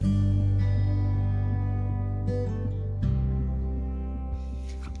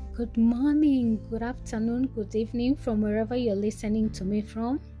Good morning, good afternoon, good evening from wherever you're listening to me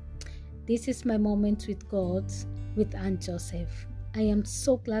from. This is my moment with God with Anne Joseph. I am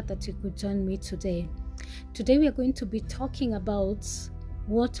so glad that you could join me today. Today we are going to be talking about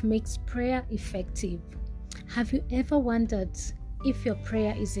what makes prayer effective. Have you ever wondered if your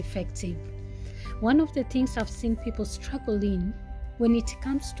prayer is effective? One of the things I've seen people struggle in when it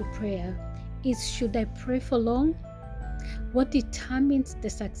comes to prayer is, should I pray for long? What determines the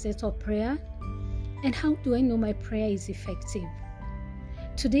success of prayer? And how do I know my prayer is effective?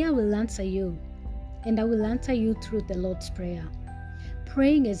 Today I will answer you, and I will answer you through the Lord's Prayer.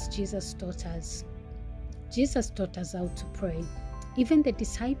 Praying as Jesus taught us. Jesus taught us how to pray. Even the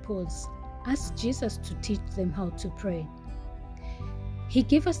disciples asked Jesus to teach them how to pray. He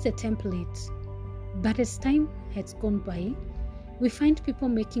gave us the template, but as time has gone by, we find people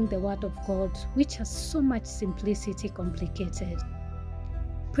making the Word of God, which has so much simplicity, complicated.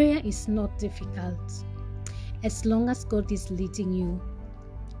 Prayer is not difficult. As long as God is leading you,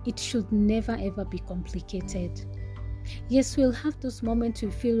 it should never ever be complicated. Yes, we'll have those moments we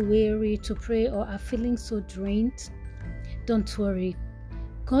feel weary to pray or are feeling so drained. Don't worry.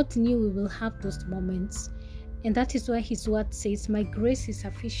 God knew we will have those moments, and that is why His Word says, "My grace is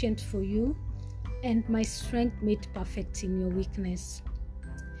sufficient for you, and my strength made perfect in your weakness."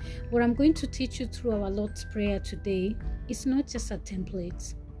 What I'm going to teach you through our Lord's Prayer today is not just a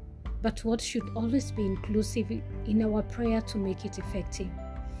template, but what should always be inclusive in our prayer to make it effective,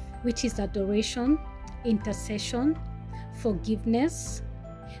 which is adoration, intercession, forgiveness,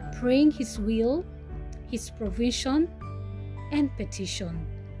 praying His will, His provision, and petition.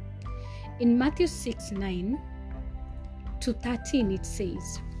 In Matthew 6:9-13 it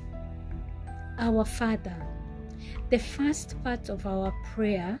says, "Our Father." The first part of our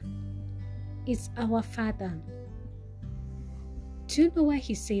prayer is our Father. Do you know why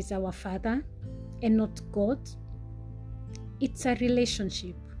He says our Father and not God? It's a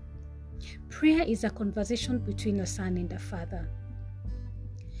relationship. Prayer is a conversation between a son and a father.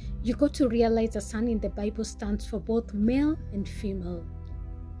 You got to realize a son in the Bible stands for both male and female.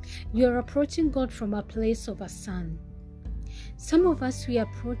 You're approaching God from a place of a son. Some of us, we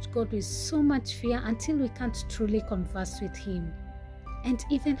approach God with so much fear until we can't truly converse with Him and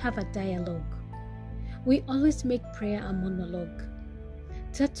even have a dialogue. We always make prayer a monologue.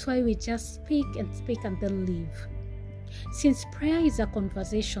 That's why we just speak and then leave. Since prayer is a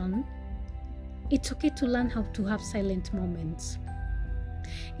conversation, it's okay to learn how to have silent moments.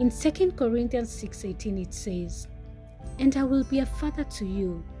 In 2 Corinthians 6:18 it says, "And I will be a father to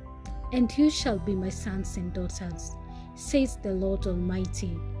you, and you shall be my sons and daughters, says the Lord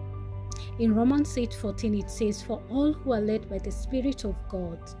Almighty." In Romans 8:14 it says, "For all who are led by the Spirit of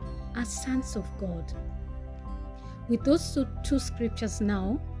God are sons of God." With those two scriptures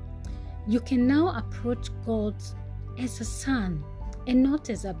now, you can now approach God as a son and not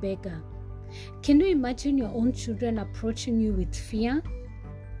as a beggar. Can you imagine your own children approaching you with fear?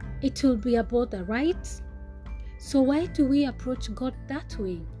 It will be about the right. So why do we approach God that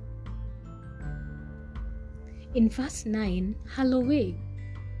way? In verse 9, Hallowed,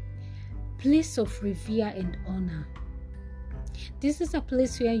 place of revere and honor. This is a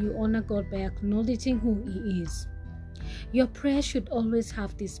place where you honor God by acknowledging who He is. Your prayer should always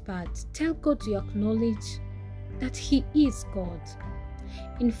have this part. Tell God you acknowledge that He is God.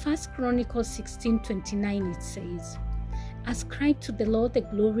 In 1 Chronicles 16:29 it says, "Ascribe to the Lord the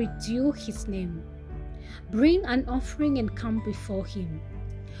glory due His name. Bring an offering and come before Him.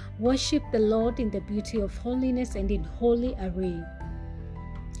 Worship the Lord in the beauty of holiness and in holy array."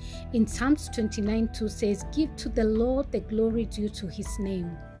 In Psalms 29:2 says, "Give to the Lord the glory due to His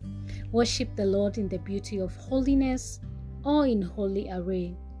name. Worship the Lord in the beauty of holiness or in holy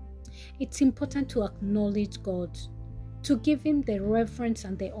array." It's important to acknowledge God, to give Him the reverence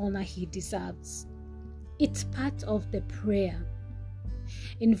and the honor He deserves. It's part of the prayer.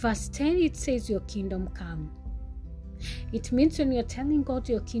 In verse 10 it says, "Your kingdom come." It means when you're telling God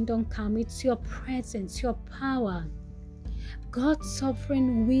your kingdom come, it's your presence, your power, God's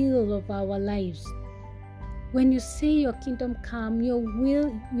sovereign will of our lives. When you say your kingdom come,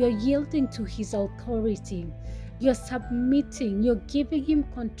 you're yielding to His authority. You're submitting, you're giving Him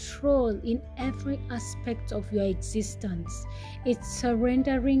control in every aspect of your existence. It's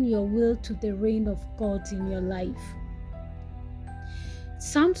surrendering your will to the reign of God in your life.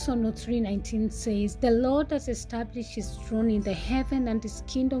 Psalms 103:19 says, "The Lord has established His throne in the heaven, and His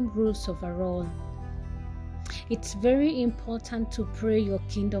kingdom rules over all." It's very important to pray your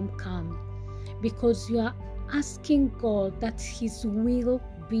kingdom come, because you are asking God that His will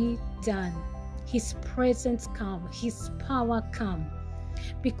be done. His presence come, His power come.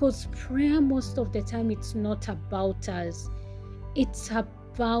 Because prayer, most of the time, it's not about us. It's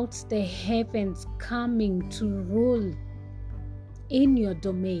about the heavens coming to rule in your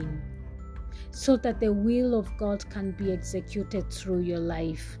domain so that the will of God can be executed through your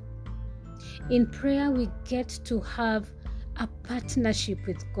life. In prayer, we get to have a partnership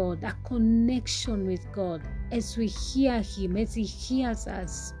with God, a connection with God as we hear Him, as He hears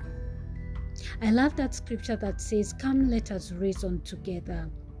us. I love that scripture that says, "Come, let us reason together."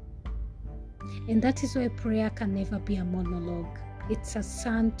 And that is why prayer can never be a monologue. It's a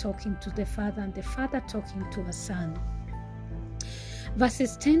son talking to the Father and the Father talking to a son.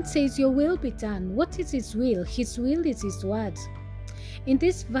 Verses 10 says, "Your will be done." What is His will? His will is His word. In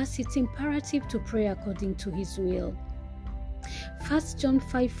this verse, it's imperative to pray according to His will. 1 John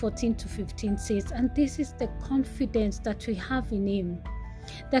 5:14-15 says, "And this is the confidence that we have in Him,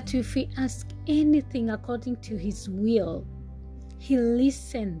 that if we ask anything according to His will, He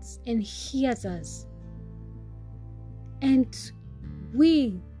listens and hears us. And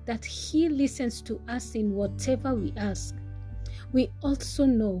that He listens to us in whatever we ask. We also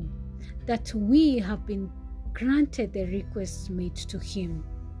know that we have been granted the requests made to Him."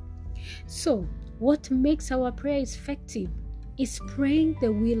 So, what makes our prayer effective is praying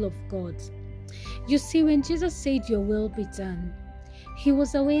the will of God. You see, when Jesus said, "Your will be done," He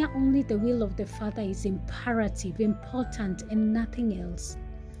was aware only the will of the Father is imperative, important, and nothing else.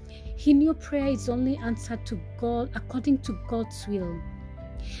 He knew prayer is only answered to God according to God's will.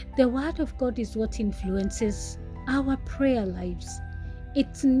 The Word of God is what influences our prayer lives.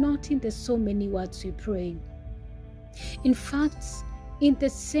 It's not in the so many words we pray. In fact, in the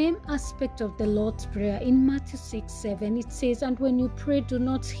same aspect of the Lord's Prayer, in Matthew 6:7, it says, "And when you pray, do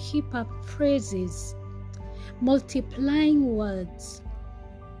not heap up phrases, multiplying words,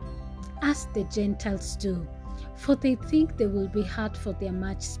 as the Gentiles do, for they think they will be heard for their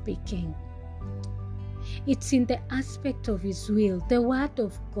much speaking." It's in the aspect of His will. The Word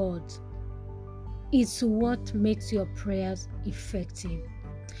of God is what makes your prayers effective.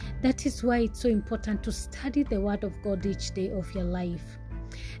 That is why it's so important to study the Word of God each day of your life.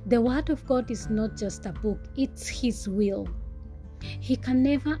 The Word of God is not just a book, it's His will. He can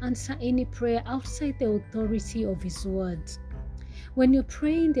never answer any prayer outside the authority of His Word. When you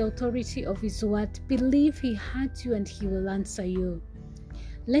pray in the authority of His Word, believe He heard you and He will answer you.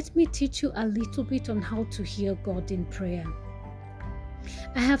 Let me teach you a little bit on how to hear God in prayer.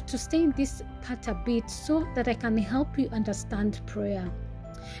 I have to stay in this part a bit so that I can help you understand prayer.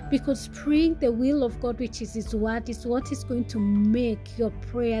 Because praying the will of God, which is His Word, is what is going to make your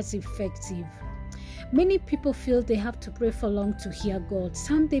prayers effective. Many people feel they have to pray for long to hear God.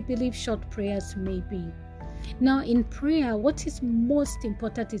 Some, they believe short prayers may be. Now, in prayer, what is most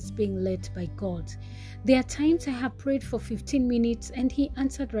important is being led by God. There are times I have prayed for 15 minutes and He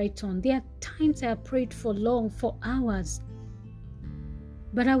answered right on. There are times I have prayed for long, for hours.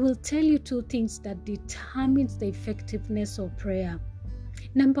 But I will tell you two things that determines the effectiveness of prayer.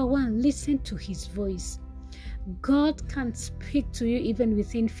 Number one, listen to His voice. God can speak to you even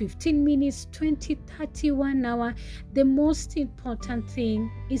within 15 minutes, 20, 30, 1 hour. The most important thing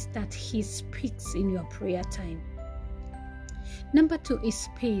is that He speaks in your prayer time. Number two is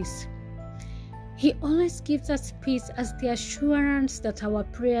peace. He always gives us peace as the assurance that our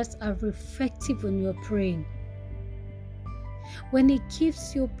prayers are effective when you're praying. When He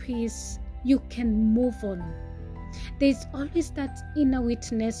gives you peace, you can move on. There's always that inner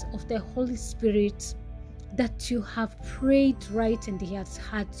witness of the Holy Spirit that you have prayed right and He has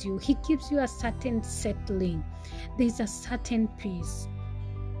heard you. He gives you a certain settling. There's a certain peace.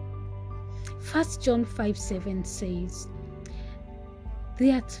 1 John 5:7 says,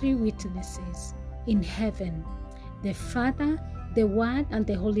 "There are three witnesses in heaven, the Father, the Word, and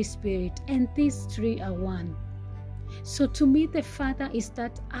the Holy Spirit, and these three are one." So to me, the Father is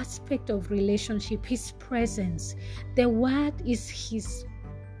that aspect of relationship, His presence. The Word is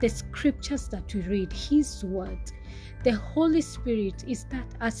the scriptures that we read, His Word. The Holy Spirit is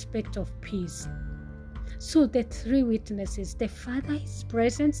that aspect of peace. So the three witnesses, the Father is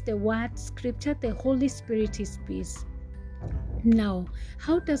presence, the Word, Scripture, the Holy Spirit is peace. Now,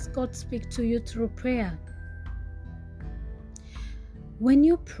 how does God speak to you through prayer? When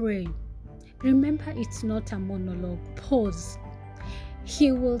you pray, remember it's not a monologue. Pause.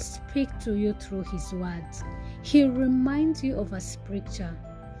 He will speak to you through His words. He reminds you of a scripture.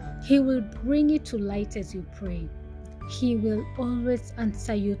 He will bring it to light as you pray. He will always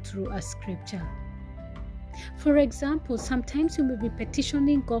answer you through a scripture. For example, sometimes you may be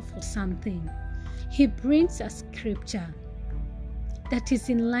petitioning God for something. He brings a scripture that is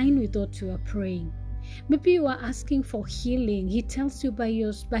in line with what you are praying. Maybe you are asking for healing. He tells you by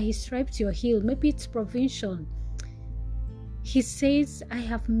his stripes you're healed. Maybe it's provision. He says, I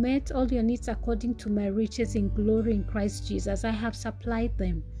have met all your needs according to my riches in glory in Christ Jesus. I have supplied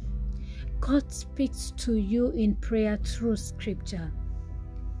them. God speaks to you in prayer through scripture.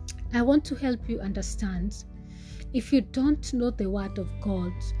 I want to help you understand. If you don't know the word of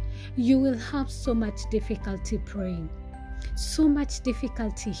God, you will have so much difficulty praying, so much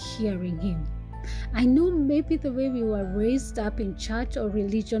difficulty hearing Him. I know maybe the way we were raised up in church or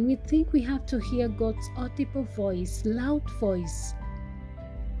religion, we think we have to hear God's audible voice, loud voice.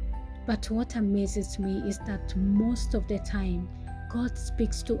 But what amazes me is that most of the time, God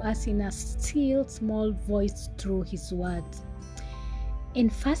speaks to us in a still small voice through His word. In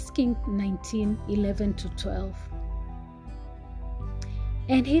 1 Kings 19:11-12,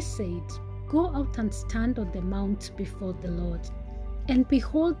 and he said, Go out and stand on the mount before the Lord. And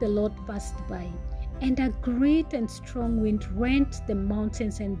behold, the Lord passed by, and a great and strong wind rent the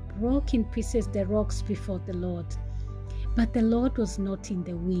mountains and broke in pieces the rocks before the Lord. But the Lord was not in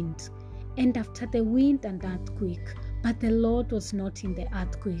the wind. And after the wind, an earthquake. But the Lord was not in the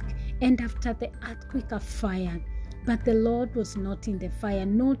earthquake. And after the earthquake, a fire. But the Lord was not in the fire.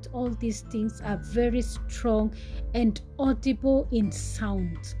 Note, all these things are very strong and audible in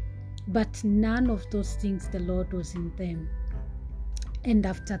sound. But none of those things the Lord was in them. And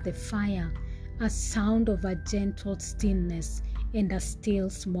after the fire, a sound of a gentle stillness and a still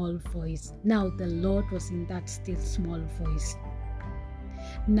small voice. Now the Lord was in that still small voice.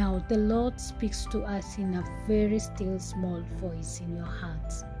 Now the Lord speaks to us in a very still small voice in your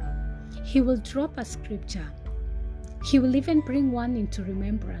heart. He will drop a scripture. He will even bring one into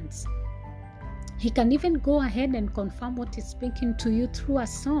remembrance. He can even go ahead and confirm what is speaking to you through a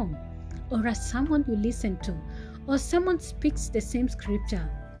song, or as someone you listen to, or someone speaks the same scripture,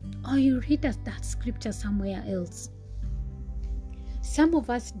 or you read that scripture somewhere else. Some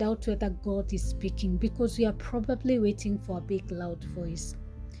of us doubt whether God is speaking because we are probably waiting for a big loud voice.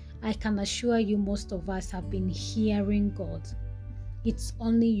 I can assure you most of us have been hearing God. It's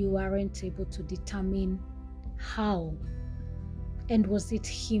only you aren't able to determine how, and was it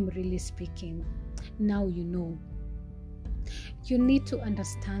Him really speaking? Now you know. You need to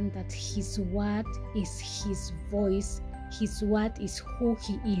understand that His word is His voice. His word is who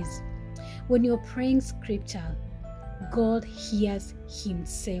He is. When you're praying scripture, God hears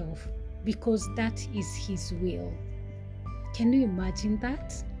Himself because that is His will. Can you imagine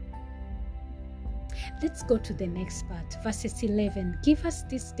that? Let's go to the next part. Verses 11. Give us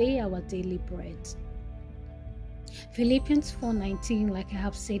this day our daily bread. Philippians 4:19, like I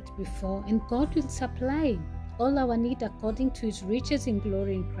have said before, and God will supply all our need according to His riches in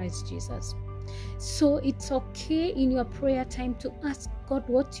glory in Christ Jesus. So it's okay in your prayer time to ask God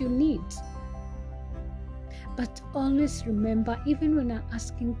what you need. But always remember, even when you're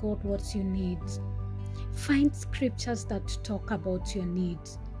asking God what you need, find scriptures that talk about your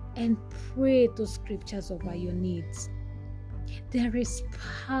needs and pray those scriptures over your needs. There is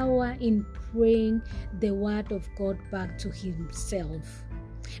power in praying the word of God back to Himself,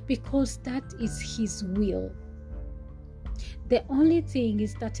 because that is His will. The only thing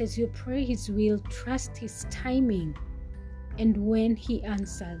is that as you pray His will, trust His timing, and when He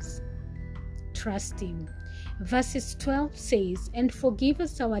answers, trust Him. Verses 12 says, and forgive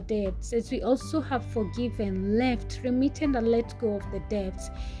us our debts as we also have forgiven, left, remitted and let go of the debts,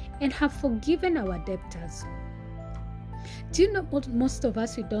 and have forgiven our debtors. Do you know what, most of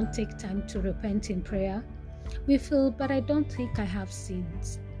us, we don't take time to repent in prayer? We feel, but I don't think I have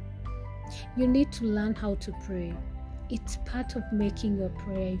sins. You need to learn how to pray. It's part of making your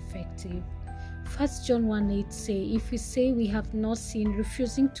prayer effective. 1 John 1:8 say, if we say we have no sin,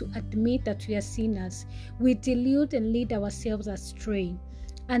 refusing to admit that we are sinners, we delude and lead ourselves astray.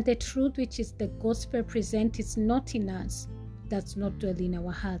 And the truth, which is the gospel present, is not in us. Does not dwell in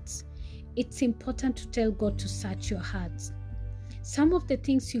our hearts. It's important to tell God to search your hearts. Some of the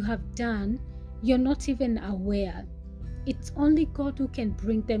things you have done, you're not even aware. It's only God who can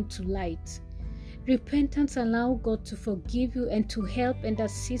bring them to light. Repentance allows God to forgive you and to help and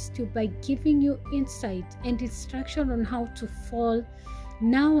assist you by giving you insight and instruction on how to fall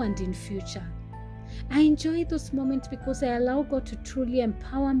now and in future. I enjoy those moments because I allow God to truly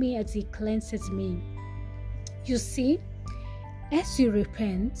empower me as He cleanses me. You see, as you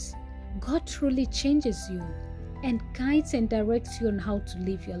repent, God truly changes you and guides and directs you on how to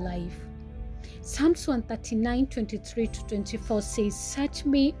live your life. Psalms 139:23-24 says, search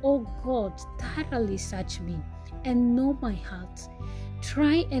me, O God, thoroughly search me, and know my heart.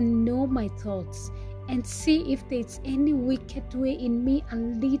 Try and know my thoughts, and see if there is any wicked way in me,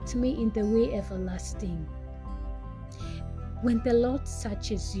 and lead me in the way everlasting. When the Lord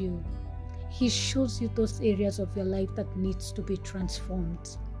searches you, He shows you those areas of your life that needs to be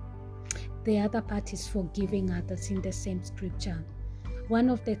transformed. The other part is forgiving others in the same scripture. One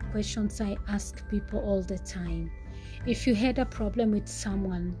of the questions I ask people all the time: if you had a problem with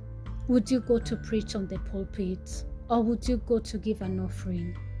someone, would you go to preach on the pulpit, or would you go to give an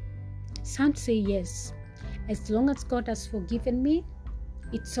offering? Some say yes. As long as God has forgiven me,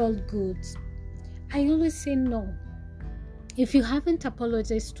 it's all good. I always say no. If you haven't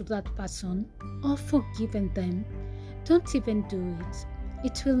apologized to that person or forgiven them, don't even do it.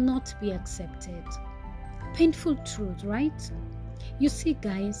 It will not be accepted. Painful truth, right? You see,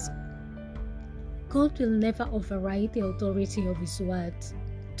 guys, God will never override the authority of His word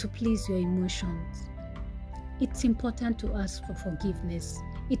to please your emotions. It's important to ask for forgiveness.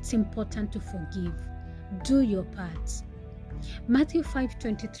 It's important to forgive. Do your part. Matthew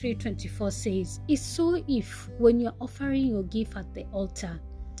 5:23-24 says, So if, when you're offering your gift at the altar,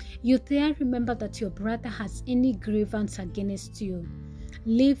 you there remember that your brother has any grievance against you,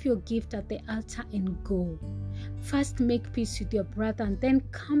 leave your gift at the altar and go. First make peace with your brother and then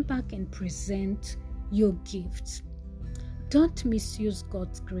come back and present your gift. Don't misuse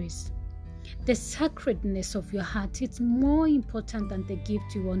God's grace. The sacredness of your heart is more important than the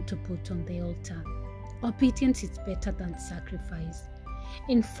gift you want to put on the altar. Obedience is better than sacrifice.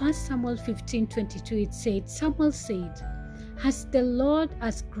 In 1 Samuel 15:22 it said, Samuel said, Has the Lord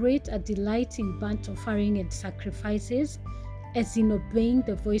as great a delight in burnt offering and sacrifices as in obeying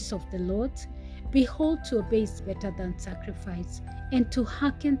the voice of the Lord? Behold, to obey is better than sacrifice, and to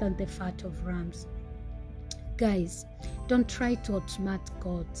hearken than the fat of rams. Guys, don't try to outsmart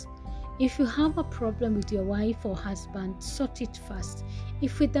God. If you have a problem with your wife or husband, sort it first.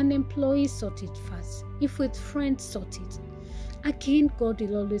 If with an employee, sort it first. If with friends, sort it. Again, God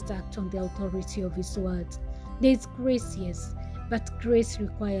will always act on the authority of His word. There is grace, yes, but grace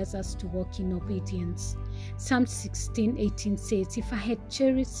requires us to walk in obedience. Psalm 16:18 says, If I had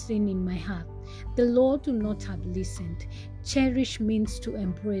cherished sin in my heart, the Lord would not have listened. Cherish means to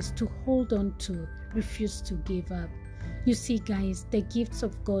embrace, to hold on to, refuse to give up. You see, guys, the gifts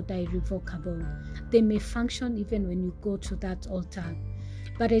of God are irrevocable. They may function even when you go to that altar.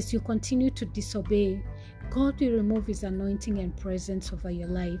 But as you continue to disobey, God will remove His anointing and presence over your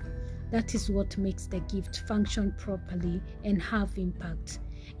life. That is what makes the gift function properly and have impact.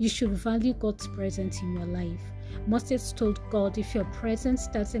 You should value God's presence in your life. Moses told God, if your presence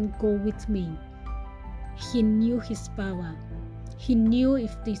doesn't go with me, he knew his power. He knew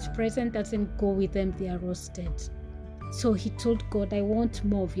if this presence doesn't go with them, they are roasted. So he told God, I want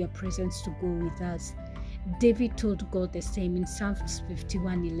more of your presence to go with us. David told God the same in Psalms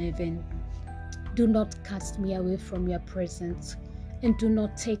 51:11. Do not cast me away from your presence, and do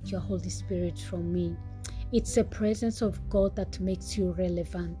not take your Holy Spirit from me. It's the presence of God that makes you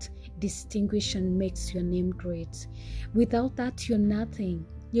relevant, distinguished, and makes your name great. Without that, you're nothing.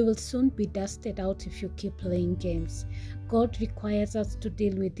 You will soon be dusted out if you keep playing games. God requires us to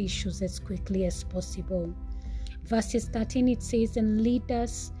deal with issues as quickly as possible. Verses 13, it says, and lead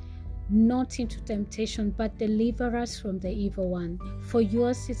us not into temptation, but deliver us from the evil one. For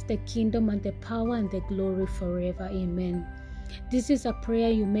yours is the kingdom and the power and the glory forever. Amen. This is a prayer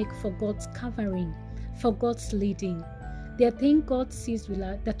you make for God's covering, for God's leading. There are things God sees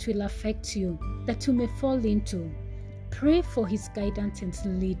that will affect you, that you may fall into. Pray for His guidance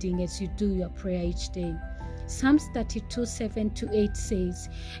and leading as you do your prayer each day. Psalms 32:7-8 says,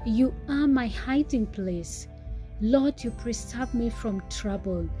 you are my hiding place. Lord, you preserve me from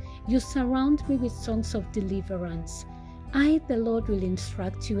trouble. You surround me with songs of deliverance. I, the Lord, will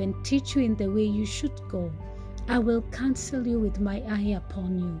instruct you and teach you in the way you should go. I will counsel you with my eye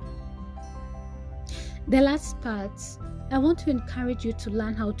upon you. The last part, I want to encourage you to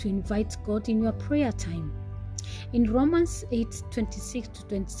learn how to invite God in your prayer time. In Romans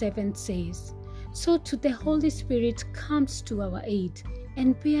 8:26-27 says, so to the Holy Spirit comes to our aid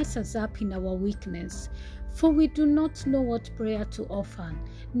and bears us up in our weakness. For we do not know what prayer to offer,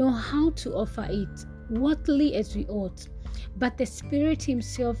 nor how to offer it, worthily as we ought. But the Spirit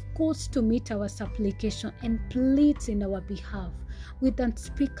Himself goes to meet our supplication and pleads in our behalf with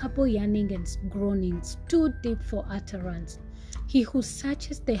unspeakable yearning and groanings too deep for utterance. He who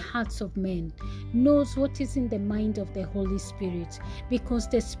searches the hearts of men knows what is in the mind of the Holy Spirit, because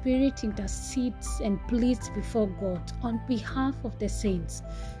the Spirit intercedes and pleads before God on behalf of the saints,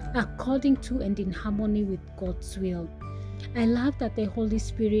 according to and in harmony with God's will. I love that the Holy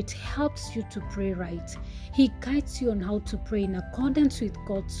Spirit helps you to pray right. He guides you on how to pray in accordance with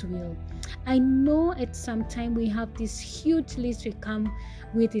God's will. I know at some time we have this huge list we come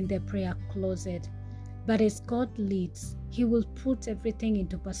with in the prayer closet, but as God leads, He will put everything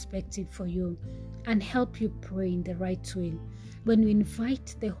into perspective for you and help you pray in the right way. When we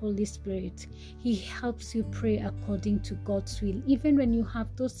invite the Holy Spirit, He helps you pray according to God's will. Even when you have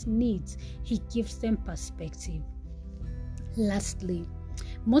those needs, He gives them perspective. Lastly,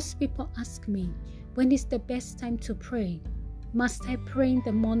 most people ask me, when is the best time to pray? Must I pray in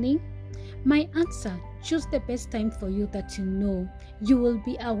the morning? My answer, choose the best time for you that you know you will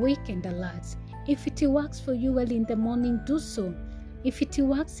be awake and alert. If it works for you well in the morning, do so. If it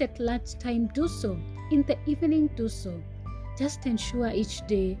works at lunchtime, do so. In the evening, do so. Just ensure each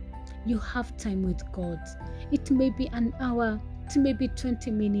day you have time with God. It may be an hour, it may be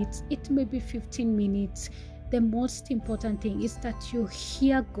 20 minutes, it may be 15 minutes. The most important thing is that you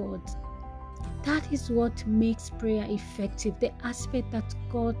hear God. That is what makes prayer effective, the aspect that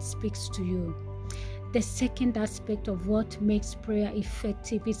God speaks to you. The second aspect of what makes prayer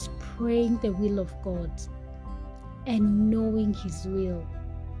effective is praying the will of God and knowing His will.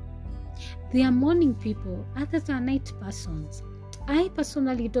 They are morning people, others are night persons. I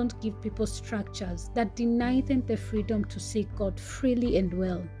personally don't give people structures that deny them the freedom to seek God freely and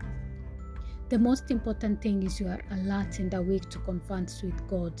well. The most important thing is you are alert and awake to converse with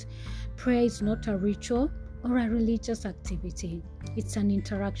God. Prayer is not a ritual or a religious activity. It's an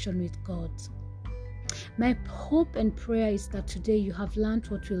interaction with God. My hope and prayer is that today you have learned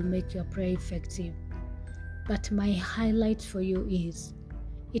what will make your prayer effective. But my highlight for you is,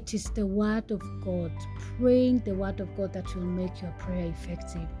 it is the Word of God, praying the Word of God that will make your prayer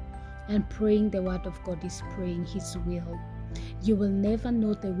effective. And praying the Word of God is praying His will. You will never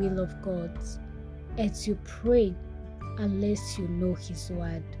know the will of God as you pray unless you know His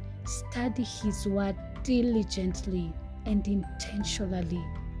Word. Study His Word diligently and intentionally,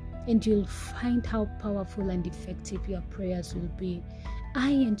 and you'll find how powerful and effective your prayers will be.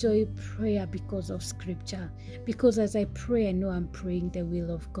 I enjoy prayer because of Scripture, because as I pray, I know I'm praying the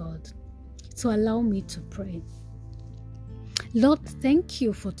will of God. So allow me to pray. Lord, thank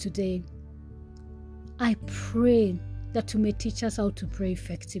you for today. I pray that you may teach us how to pray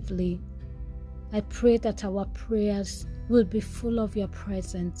effectively. I pray that our prayers will be full of your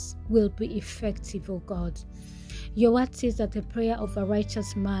presence, will be effective, O God. Your word says that the prayer of a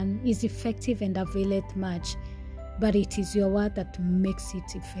righteous man is effective and availeth much, but it is your word that makes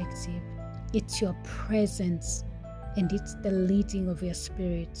it effective. It's your presence and it's the leading of your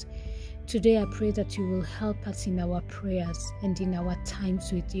Spirit. Today I pray that you will help us in our prayers and in our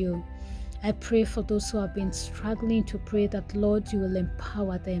times with you. I pray for those who have been struggling to pray that, Lord, you will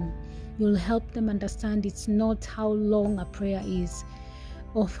empower them. You will help them understand it's not how long a prayer is,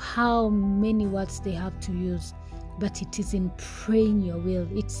 of how many words they have to use, but it is in praying your will.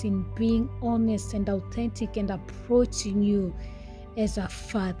 It's in being honest and authentic and approaching you as a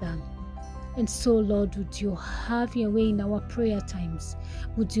Father. And so, Lord, would you have your way in our prayer times?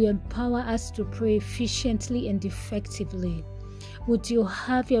 Would you empower us to pray efficiently and effectively? Would you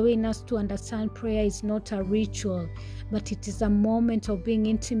have your way in us to understand prayer is not a ritual, but it is a moment of being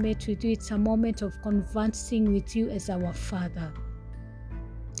intimate with you. It's a moment of conversing with you as our Father.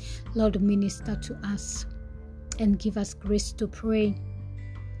 Lord, minister to us and give us grace to pray.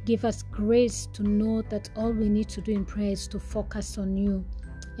 Give us grace to know that all we need to do in prayer is to focus on you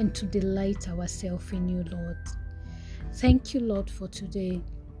and to delight ourselves in you, Lord. Thank you, Lord, for today.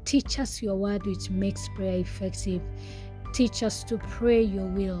 Teach us your word which makes prayer effective. Teach us to pray your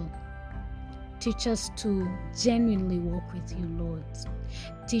will. Teach us to genuinely walk with you, Lord.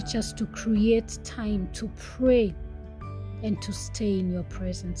 Teach us to create time to pray and to stay in your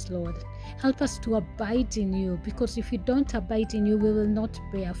presence, Lord. Help us to abide in you, because if we don't abide in you, we will not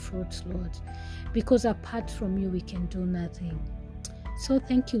bear fruit, Lord. Because apart from you, we can do nothing. So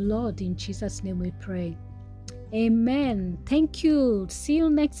thank you, Lord. In Jesus' name we pray. Amen. Thank you. See you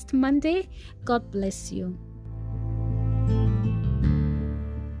next Monday. God bless you.